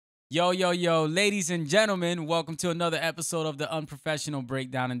Yo, yo, yo, ladies and gentlemen, welcome to another episode of the Unprofessional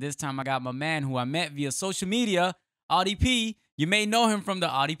Breakdown. And this time I got my man who I met via social media, Audi P. You may know him from the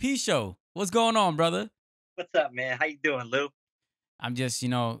Audi P show. What's going on, brother? What's up, man? How you doing, Lou? I'm just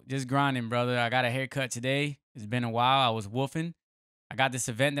grinding, brother. I got a haircut today. It's been a while. I was woofing. I got this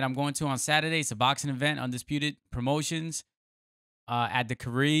event that I'm going to on Saturday. It's a boxing event, Undisputed Promotions, at the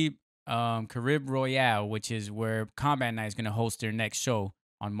Carib Royale, which is where Combat Night is going to host their next show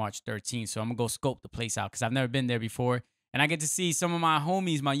on March 13th. So I'm going to go scope the place out because I've never been there before. And I get to see some of my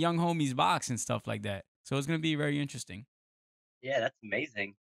homies, my young homies box and stuff like that. So it's going to be very interesting. Yeah, that's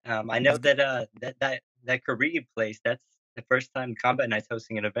amazing. I know It's good. that that Carib place. That's the first time Combat Night's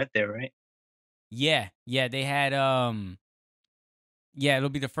hosting an event there, right? Yeah. Yeah. They had, yeah, it'll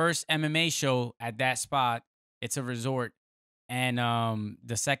be the first MMA show at that spot. It's a resort. And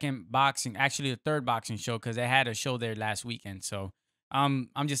the second boxing, actually the third boxing show, because they had a show there last weekend. So I'm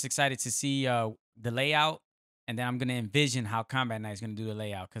just excited to see the layout, and then I'm gonna envision how Combat Night is gonna do the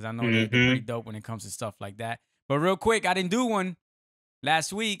layout because I know they're pretty Mm-hmm. dope when it comes to stuff like that. But real quick, I didn't do one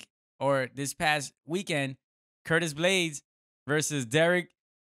last week or this past weekend. Curtis Blades versus Derek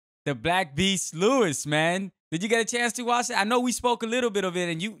the Black Beast Lewis. Man, did you get a chance to watch it? I know we spoke a little bit of it,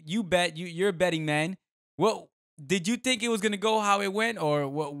 and you're a betting man. What did you think it was gonna go how it went, or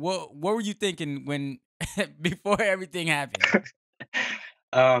what were you thinking when before everything happened?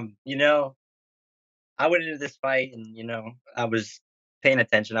 um, you know, I went into this fight and I was paying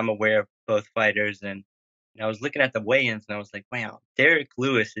attention. I'm aware of both fighters, and I was looking at the weigh-ins, and I was like, wow, Derek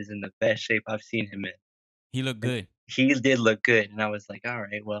Lewis is in the best shape I've seen him in. He looked And good. he did look good, and I was like, "All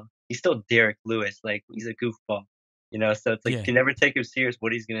right, well, he's still Derek Lewis, like, he's a goofball." So it's like, you Yeah. can never take him serious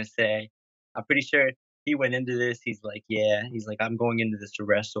what he's gonna say. I'm pretty sure he went into this, he's like, "Yeah," he's like, "I'm going into this to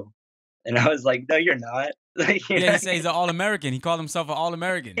wrestle." And I was like, "No, you're not." Like, Yeah, he said he's an All American. He called himself an All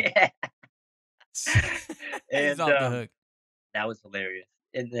American. Yeah. He's And, off the hook. that was hilarious.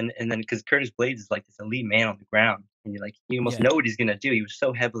 And then because Curtis Blades is like this elite man on the ground, and you're like, you almost Yeah. know what he's gonna do. He was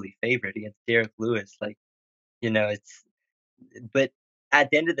so heavily favored against Derek Lewis, like, it's but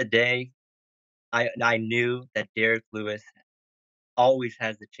at the end of the day, I knew that Derek Lewis always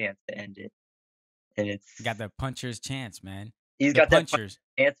has the chance to end it, and Got the puncher's chance, man. he's The got that punchers.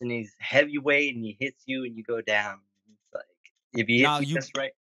 chance, and he's heavyweight, and he hits you, and you go down. It's like if he hits Now you just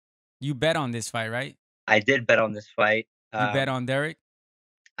right. you bet on this fight, right? I did bet on this fight. You bet on Derek.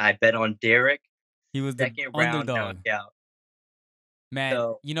 I bet on Derek, He was the second round underdog. knockout. Man,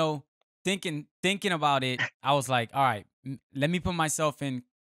 So thinking about it, I was like, all right, let me put myself in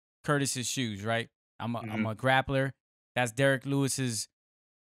Curtis's shoes, right? I'm mhm, a grappler. That's Derek Lewis's,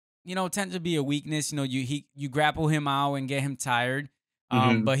 tends to be a weakness. You grapple him out and get him tired.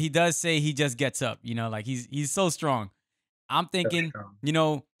 mhm, But he does say he just gets up, like he's so strong. I'm so thinking,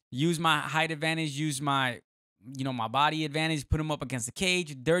 strong. use my height advantage, use my body advantage, put him up against the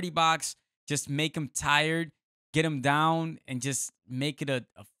cage, dirty box, just make him tired, get him down, and just make it a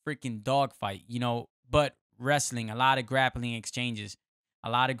freaking dogfight, But wrestling, a lot of grappling exchanges. A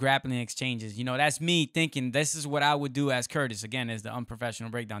lot of grappling exchanges. That's me thinking this is what I would do as Curtis. Again, as the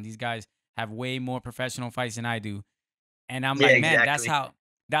unprofessional breakdown. These guys have way more professional fights than I do. And I'm Yeah, like, man, that's exactly. how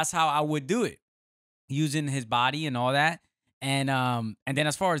that's how I would do it using his body and all that. And then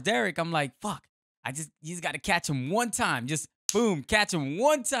as far as Derek, I'm like, fuck. You just gotta catch him one time. Just boom, catch him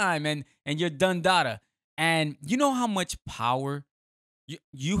one time and you're done data. And you know how much power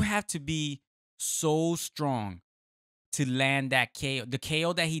you have to be so strong to land that KO. The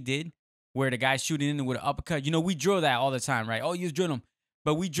KO that he did, where the guy's shooting in with an uppercut. We drill that all the time, right? Oh, you drill him.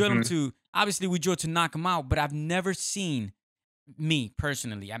 But we drill him Mhm. to obviously we drill to knock him out, but I've never seen me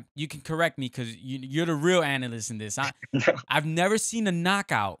personally. You can correct me because you're the real analyst in this. I've never seen a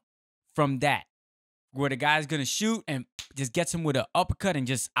knockout from that where the guy's gonna shoot and just gets him with an uppercut and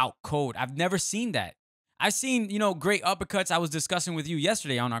just out cold. I've never seen that. I've seen great uppercuts. I was discussing with you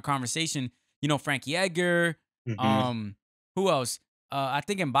yesterday on our conversation. Frankie Edgar. Mhm. Um, who else? I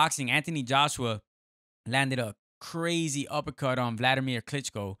think in boxing, Anthony Joshua landed a crazy uppercut on Vladimir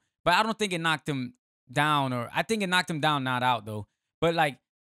Klitschko, but I don't think it knocked him down, or I think it knocked him down, not out though. But like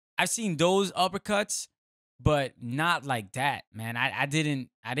I've seen those uppercuts, but not like that, man. I didn't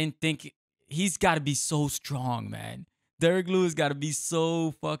think he's got to be so strong, man. Derek Lewis got to be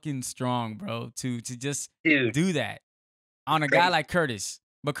so fucking strong, bro, to just Dude, do that it's on a guy crazy. like Curtis.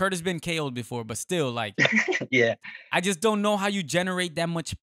 But Curtis been KO'd before, but still, like Yeah. I just don't know how you generate that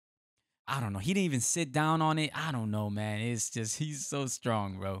much. I don't know. He didn't even sit down on it. I don't know, man. It's just he's so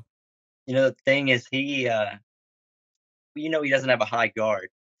strong, bro. The thing is he doesn't have a high guard,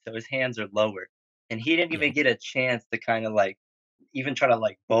 so his hands are lower, and he didn't Yeah. even get a chance to kinda, like, even try to,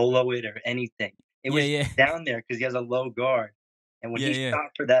 like, bolo it or anything. It Yeah, was yeah. down there because he has a low guard, and when Yeah, he yeah.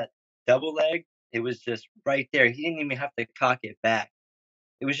 shot for that double leg, it was just right there. He didn't even have to cock it back.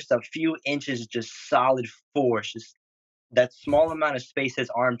 It was just a few inches, just solid force, just that small amount of space his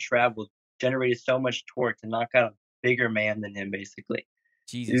arm traveled generated so much torque to knock out a bigger man than him, basically.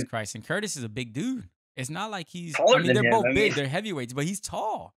 Jesus Dude, Christ. And Curtis is a big dude. It's not like I taller mean, than they're him, both I mean big, they're heavyweights, but he's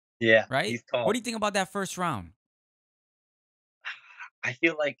tall, yeah, right? he's What tall. do you think about that first round? I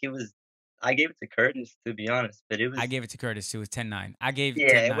feel like it was I gave it to Curtis, to be honest, but it I was gave it to Curtis too. It was 10-9. I gave yeah,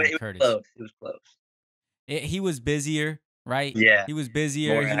 10-9 to it was Curtis. close, it was close. He was busier, right? Yeah, He was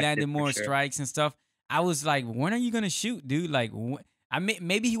busier. more He active landed for more sure. strikes and stuff. I was like, when are you gonna shoot, dude? Like,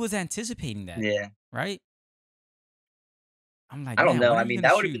 maybe he was anticipating that, Yeah. right? I'm like, I don't man, know, when are I you mean, gonna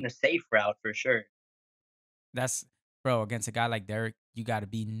that would've shoot? been a safe route for sure. That's bro, against a guy like Derek, you got to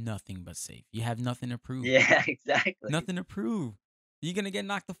be nothing but safe. You have nothing to prove. Yeah, exactly. Nothing to prove. You're gonna get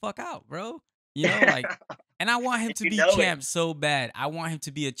knocked the fuck out, bro. You know, like, and I want him And to you be know it. champ so bad. I want him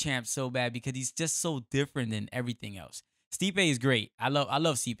to be a champ so bad because he's just so different than everything else. Stipe is great. I love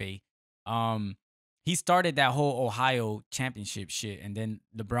Stipe. Um, he started that whole Ohio championship shit, and then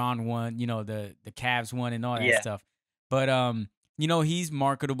LeBron won. You know, the Cavs won and all that Yeah. stuff. But you know, he's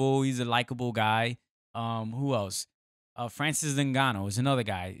marketable. He's a likable guy. Who else? Francis Ngannou is another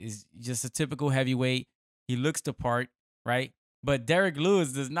guy. Is just a typical heavyweight. He looks the part, right? But Derek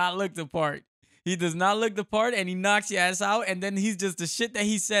Lewis does not look the part. He does not look the part, and he knocks your ass out. And then he's just the shit that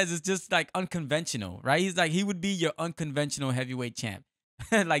he says is just like unconventional, right? He's like he would be your unconventional heavyweight champ,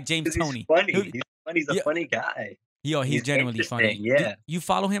 like James 'Cause he's Tony. funny, he's funny, he's a Yeah, funny guy. yo, he's He's genuinely interesting, funny. Do yeah. you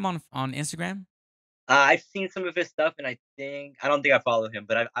follow him on Instagram? I've seen some of his stuff, and I don't think I follow him,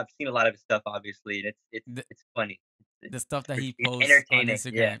 but I've seen a lot of his stuff, obviously, and it's funny. The stuff that he It's posts on entertaining,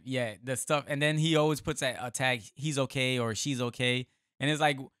 yeah. Instagram. Yeah, the stuff, and then he always puts a tag, he's okay or she's okay. And it's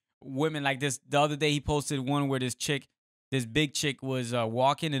like women like this. The other day he posted one where this big chick was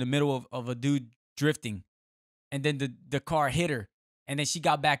walking in the middle of a dude drifting, and then the car hit her, and then she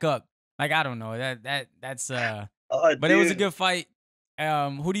got back up. Like, I don't know. That's Oh, but it was a dude. good fight.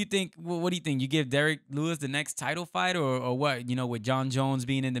 Who do you think? What do you think? You give Derek Lewis the next title fight, or what? You know, with John Jones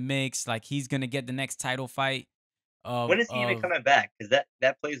being in the mix, like he's gonna get the next title fight When of is he even of coming back? 'Cause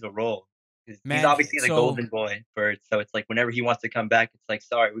that plays a role. 'Cause he's man. obviously the So golden boy for it, so it's like whenever he wants to come back, it's like,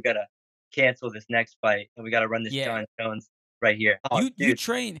 "Sorry, we gotta cancel this next fight, and we gotta run this yeah, John Jones right here." Oh, you dude.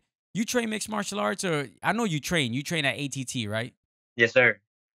 train mixed martial arts, or I know you train at ATT, right? Yes, sir.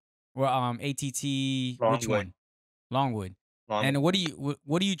 Well, ATT, which Longwood, one? Longwood. And Longwood. what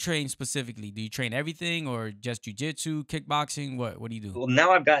do you train specifically? Do you train everything or just jujitsu, kickboxing? What do you do? Well,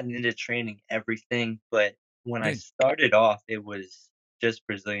 now I've gotten into training everything, but when I Good, started off, it was just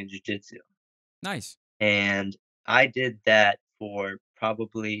Brazilian Jiu-Jitsu, nice. and I did that for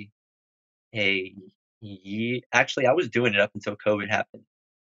probably a year. Actually, I was doing it up until COVID happened.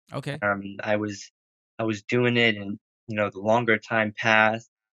 Okay, Um, I was I was doing it, and, the longer time passed,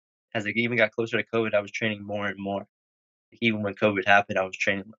 as it even got closer to COVID, I was training more and more. Even when COVID happened, I was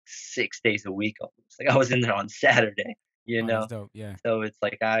training, like, 6 days a week almost. Like, I was in there on Saturday, you oh, that's know? dope. Yeah, So it's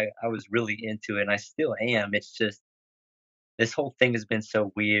like I was really into it, and I still am. It's just this whole thing has been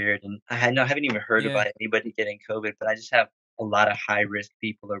so weird, and I haven't even heard yeah, about anybody getting COVID, but I just have a lot of high risk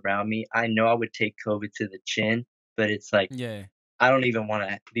people around me. I know I would take COVID to the chin, but it's like yeah. I don't even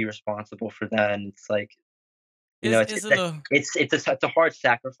wanna be responsible for that, and it's like, It's a little it's a hard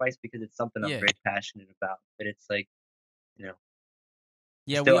sacrifice because it's something I'm yeah, very passionate about, but it's like, you know, I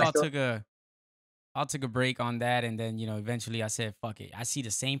yeah. still We I all still took a I'll take a break on that, and then eventually I said, "Fuck it." I see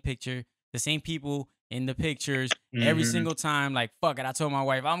the same picture, the same people in the pictures every mhm, single time. Like, fuck it. I told my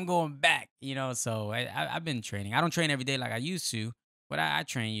wife I'm going back. So I've been training. I don't train every day like I used to, but I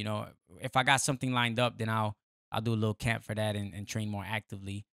train. If I got something lined up, then I'll do a little camp for that and train more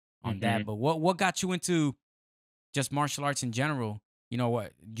actively on that. mhm. But what got you into just martial arts in general? You know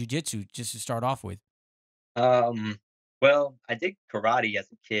what, jujitsu, just to start off with. Um, well, I did karate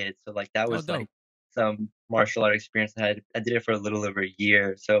as a kid, so, like, that Oh, was, like, dope. some martial art experience I did it for a little over a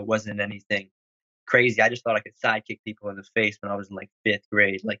year, so it wasn't anything crazy. I just thought I could sidekick people in the face when I was in, like, 5th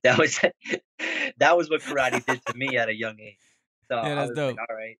grade. Like, that was that was what karate did to me at a young age. So, Yeah, I that's was like, dope.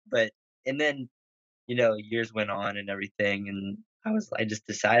 "Alright." But and then, years went on and everything, and I just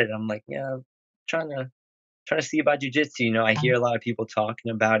decided, I'm like, "Yeah, I'm trying to trying to see about jujitsu." I hear a lot of people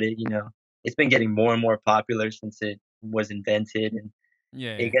talking about it. It's been getting more and more popular since it was invented, and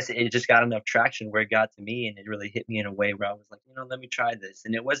I Yeah, guess it just got enough traction where it got to me, and it really hit me in a way where I was like, let me try this.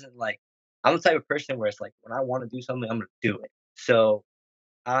 And it wasn't like I'm the type of person where it's like when I want to do something, I'm gonna do it. So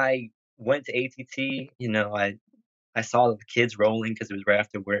I went to ATT. I I saw the kids rolling because it was right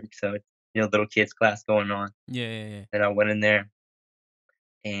after work, so it's, little kids class going on, Yeah, yeah, yeah. and I went in there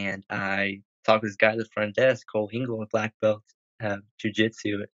and I talked to this guy at the front desk, Cole Engel, a black belt,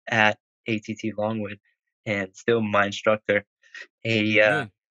 jujitsu at ATT Longwood, and still my instructor. He uh,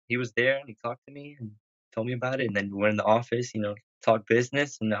 Good. he was there and he talked to me and told me about it, and then we went in the office, talk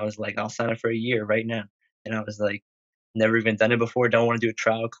business, and I was like, "I'll sign up for a year right now." And I was like, "Never even done it before. Don't want to do a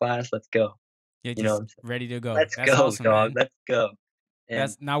trial class. Let's go." Yeah, You know what just I'm saying? ready to go. Let's That's go, awesome, dog. man. Let's go. And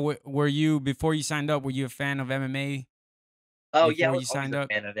That's now. Were you before you signed up? Were you a fan of MMA oh yeah, I before was you always signed a up?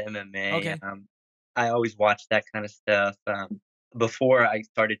 fan of MMA. Okay. I always watched that kind of stuff. Before I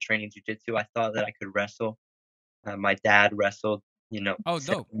started training jujitsu, I thought that I could wrestle. My dad wrestled, Oh,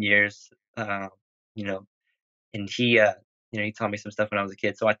 dope. 7 years. You know, and he taught me some stuff when I was a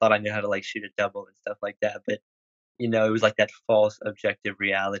kid, so I thought I knew how to like shoot a double and stuff like that. But it was like that false objective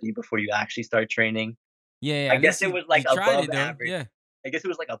reality before you actually start training. Yeah, yeah. I At guess least it you was you like tried above it though. average. Yeah. I guess it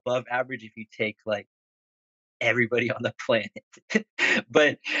was like above average if you take like everybody on the planet.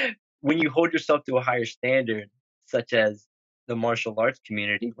 But when you hold yourself to a higher standard, such as the martial arts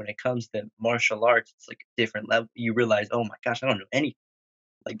community, when it comes to martial arts, it's like a different level. You realize, oh my gosh, I don't know anything.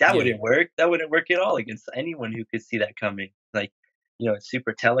 Like that Yeah. wouldn't work. That wouldn't work at all against anyone who could see that coming. Like, it's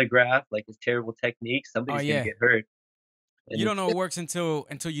super telegraphed, like it's terrible technique. Oh Somebody's gonna yeah. get hurt. You And don't know it works until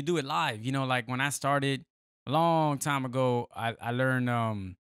you do it live. Like when I started a long time ago, I learned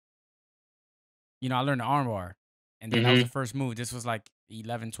I learned the armbar. And then that was the Mhm. first move. This was like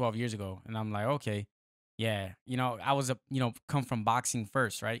 11, 12 years ago. And I'm like, okay, yeah. I was come from boxing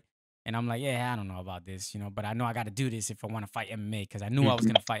first, right? And I'm like, yeah, I don't know about this, but I know I got to do this if I want to fight MMA because I knew I was Mhm.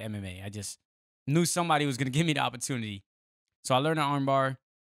 going to fight MMA. I just knew somebody was going to give me the opportunity. So I learned the armbar.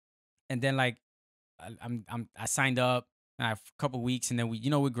 And then like I signed up and I have a couple weeks, and then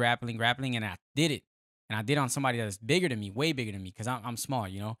we're grappling, and I did it, and I did it on somebody that's bigger than me, way bigger than me, because I'm small,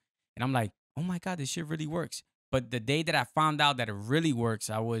 and I'm like, oh my god, this shit really works. But the day that I found out that it really works,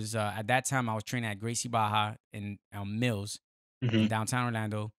 I was at that time I was training at Gracie Baja in Mills in Mhm. downtown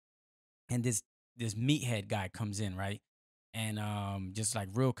Orlando, and this meathead guy comes in, right, and just like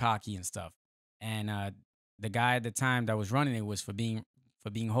real cocky and stuff, and the guy at the time that was running it was for being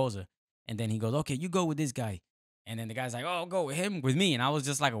Hoser, and then he goes, okay, you go with this guy, and then the guy's like, oh, I'll go with him with me, and I was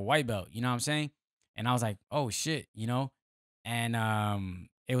just like a white belt, you know what I'm saying, and I was like, oh shit, and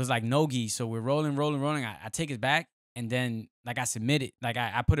it was like nogi, so we're rolling. I take his back, and then like I submitted, like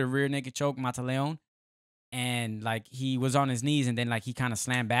I put a rear naked choke, Mata Leon, and like he was on his knees, and then like he kind of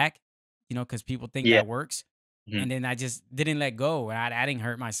slammed back, because people think Yeah. that works. Mhm. And then I just didn't let go, and I didn't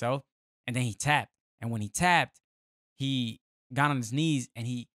hurt myself. And then he tapped, and when he tapped, he got on his knees and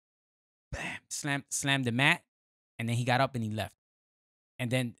he bam slammed the mat, and then he got up and he left.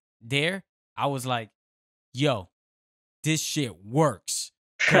 And then there, I was like, "Yo, this shit works,"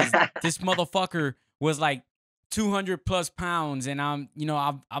 because this motherfucker was like 200 plus pounds, and I'm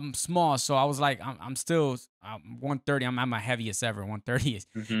small, so I was like, I'm still 130. I'm at my heaviest ever, 130 is.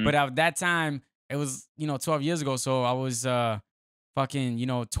 Mhm. But at that time, it was 12 years ago, so I was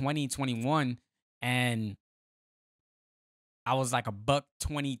fucking 20, 21, and I was like a buck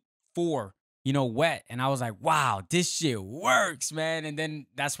 24, wet, and I was like, wow, this shit works, man. And then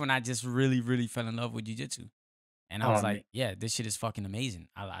that's when I just really, really fell in love with jujitsu. And I Oh, was man. like, yeah, this shit is fucking amazing.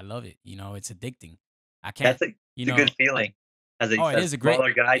 I love it. It's addicting. I can't, That's a you it's a know, good feeling as a oh, it a is a great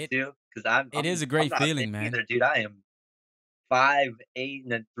smaller guy it too, because I 'cause I'm it is I'm a I'm great not big feeling, man. either, dude. I am 5'8"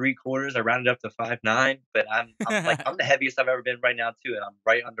 and 3/4. I rounded up to 5'9", but I'm the heaviest I've ever been right now too, and I'm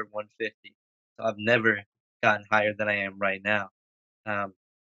right under 150. So I've never gotten higher than I am right now. Um,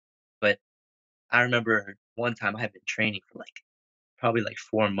 but I remember one time I had been training for, like, probably, like,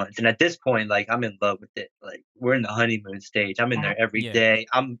 4 months, and at this point, like, I'm in love with it. Like, we're in the honeymoon stage. I'm in there every Yeah. day.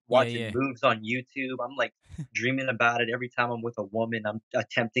 I'm Yeah, watching yeah. moves on YouTube. I'm, like, dreaming about it every time I'm with a woman. I'm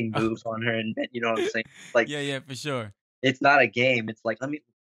attempting moves on her, and you know what I'm saying? Like, Yeah, yeah, for sure. it's not a game. It's like, "Let me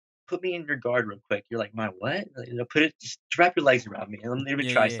put me in your guard real quick." You're like, "My what?" Like, put it just wrap your legs around me and let me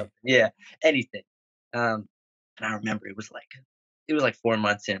Yeah, try yeah, something. Yeah, anything. Um, and I remember it was like 4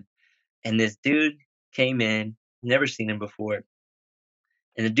 months in, and this dude came in, never seen him before,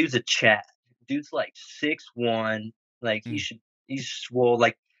 and the dude's a Chad. Dude's like 6'1", like yeah. he's swole,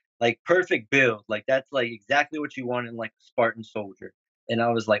 like perfect build. Like that's like exactly what you want in like a Spartan soldier. And I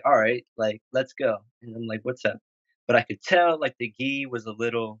was like, all right, like let's go. And I'm like, what's up? But I could tell like the gi was a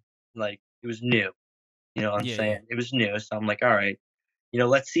little like it was new. You know what I'm Yeah, yeah. saying? It was new. So I'm like, all right,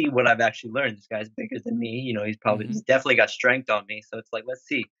 let's see what I've actually learned. This guy's bigger than me. Mhm. He's definitely got strength on me. So it's like, let's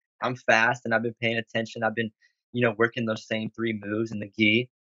see. I'm fast and I've been paying attention. I've been, working those same three moves in the gi.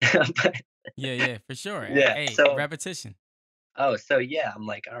 Yeah, yeah, for sure. Yeah. Hey, So, repetition. so yeah, I'm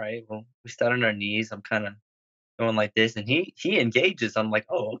like, all right, well, we start on our knees. I'm kind of going like this, and he engages. I'm like,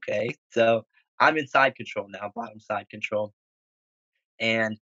 oh, okay. So I'm in side control now, bottom side control.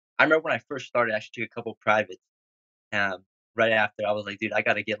 And I remember when I first started, I actually took a couple privates. Right after, I was like, dude, I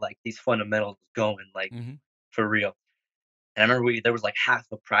got to get like these fundamentals going, like Mhm. for real. And I remember there was like half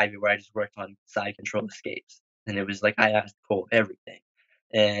a private where I just worked on side control escapes, and it was like I asked Cole everything.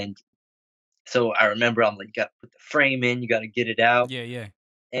 And so I remember I'm like, you got to put the frame in, you got to get it out. Yeah, yeah.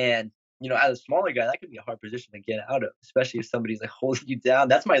 And, as a smaller guy, that could be a hard position to get out of, especially if somebody's like holding you down.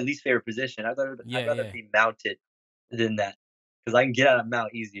 That's my least favorite position. I'd Yeah, rather yeah. be mounted than that because I can get out of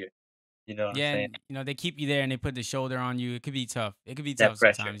mount easier. You know what I'm Yeah, saying? and, they keep you there and they put the shoulder on you. It could be tough. It could be That tough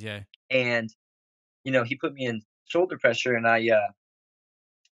pressure. sometimes, yeah. And, he put me in shoulder pressure, and I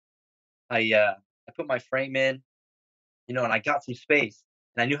put my frame in, and I got some space,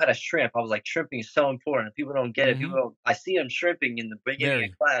 and I knew how to shrimp. I was like, shrimping is so important. People don't get it. People Mhm. don't. I see them shrimping in the beginning of Very.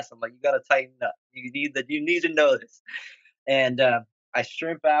 class. I'm like, you got to tighten up. You need to know this. And I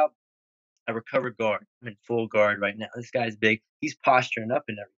shrimp out. I recover guard. I'm in full guard right now. This guy's big. He's posturing up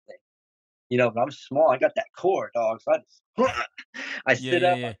and everything. But I'm small. I got that core, dog. So I Yeah, sit yeah,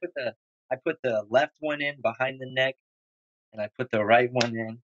 up. yeah. I put the left one in behind the neck, and I put the right one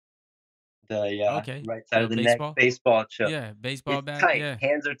in the Okay. right side The of the neck. baseball? Baseball choke. Yeah, baseball It's bat. tight. Yeah.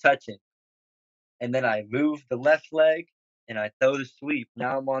 Hands are touching, and then I move the left leg, and I throw the sweep.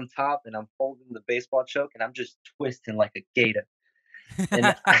 Now I'm on top, and I'm holding the baseball choke, and I'm just twisting like a gator. And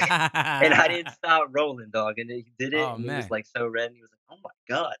I didn't stop rolling, dog, and he did it, Oh and he was, man. like, so red, and he was like, "Oh my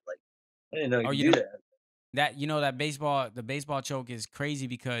god," like, I didn't know you Oh, could do that. that baseball the baseball choke is crazy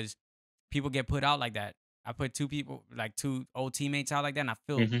because people get put out like that. I put two people, like two old teammates out like that, and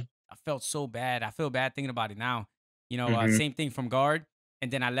Mhm, I felt so bad. I feel bad thinking about it now. mhm. Same thing from guard,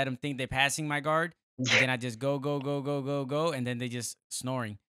 and then I let them think they're passing my guard, and then I just go, go, go, go, go, go, and then they just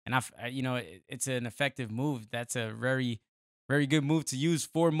snoring. And it's an effective move. That's a very, very good move to use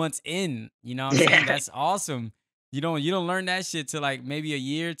 4 months in. You know what I'm saying? Yeah, That's awesome. You don't learn that shit till like maybe a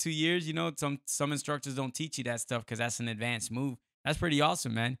year, 2 years. Some instructors don't teach you that stuff because that's an advanced move. That's pretty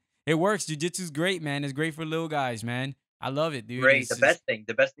awesome, man. It works. Jiu-jitsu's great, man. It's great for little guys, man. I love it, dude. great, It's just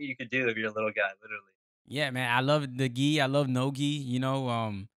the best thing you could do if you're a little guy, literally. yeah, man. I love the gi. I love no gi.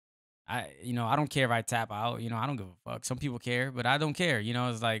 I don't care if I tap out. I don't give a fuck. Some people care, but I don't care.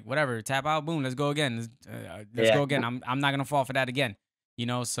 It's like whatever. Tap out, boom. Let's go again. Let's Yeah, go again. I'm not gonna fall for that again.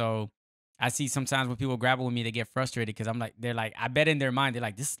 So I see sometimes when people grapple with me, they get frustrated because they're like, I bet in their mind they're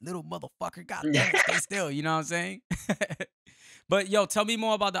like, this little motherfucker, god damn it, stay still. You know what I'm saying? But yo, tell me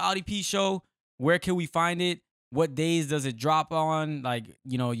more about the Audi P show. Where can we find it? What days does it drop on? Like,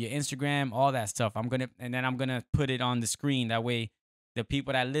 your Instagram, all that stuff. I'm gonna put it on the screen. That way the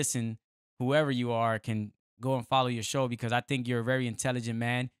people that listen, whoever you are, can go and follow your show because I think you're a very intelligent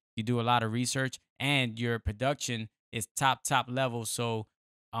man. You do a lot of research and your production is top level. So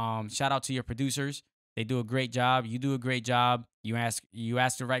shout out to your producers. They do a great job. You do a great job. You ask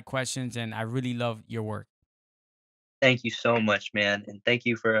the right questions and I really love your work. thank you so much, man, and thank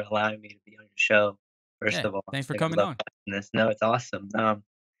you for allowing me to be on your show, first Yeah. of all. Thanks for Like, I coming love on. watching this. No, it's awesome, and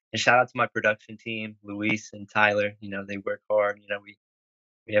shout out to my production team, Luis and Tyler, they work hard,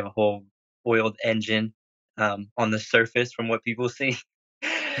 we have a whole oiled engine, on the surface from what people see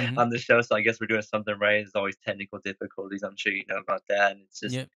Hmm. on the show, so I guess we're doing something right. There's always technical difficulties, I'm sure you know about that, and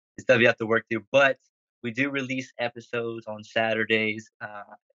Yep. it's stuff you have to work through, but we do release episodes on Saturdays,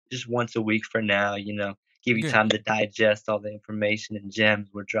 just once a week for now, give you Good. time to digest all the information and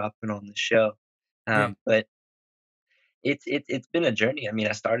gems we're dropping on the show. Good. But it's been a journey. I mean,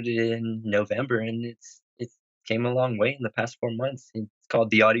 I started it in November, and it's came a long way in the past 4 months. It's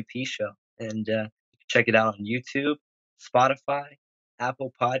called the Audi P Show, and you can check it out on YouTube, Spotify,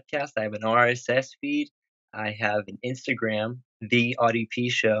 Apple Podcast. I have an RSS feed. I have an Instagram, the Audi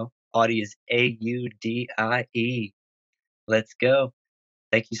P Show. Audi is Audie. Let's go.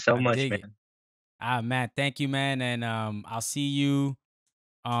 Thank you so I much, dig it. man. Man, thank you, man. And I'll see you.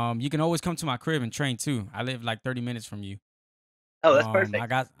 You can always come to my crib and train too. I live like 30 minutes from you. Oh, that's I perfect.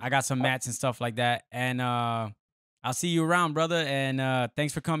 got I got some mats and stuff like that. And I'll see you around, brother. And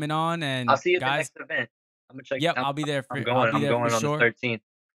thanks for coming on. I'll And see you at the guys, next event. I'm gonna check. yep, I'll be there I'm for I'll going. be I'm there for going on the sure. 13th.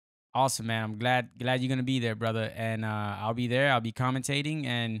 Awesome, man. I'm glad you're gonna be there, brother. And I'll be there. I'll be commentating.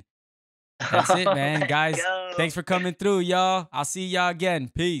 And that's it, man. Let's Guys, go. thanks for coming through, y'all. I'll see y'all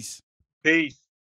again. Peace. Peace.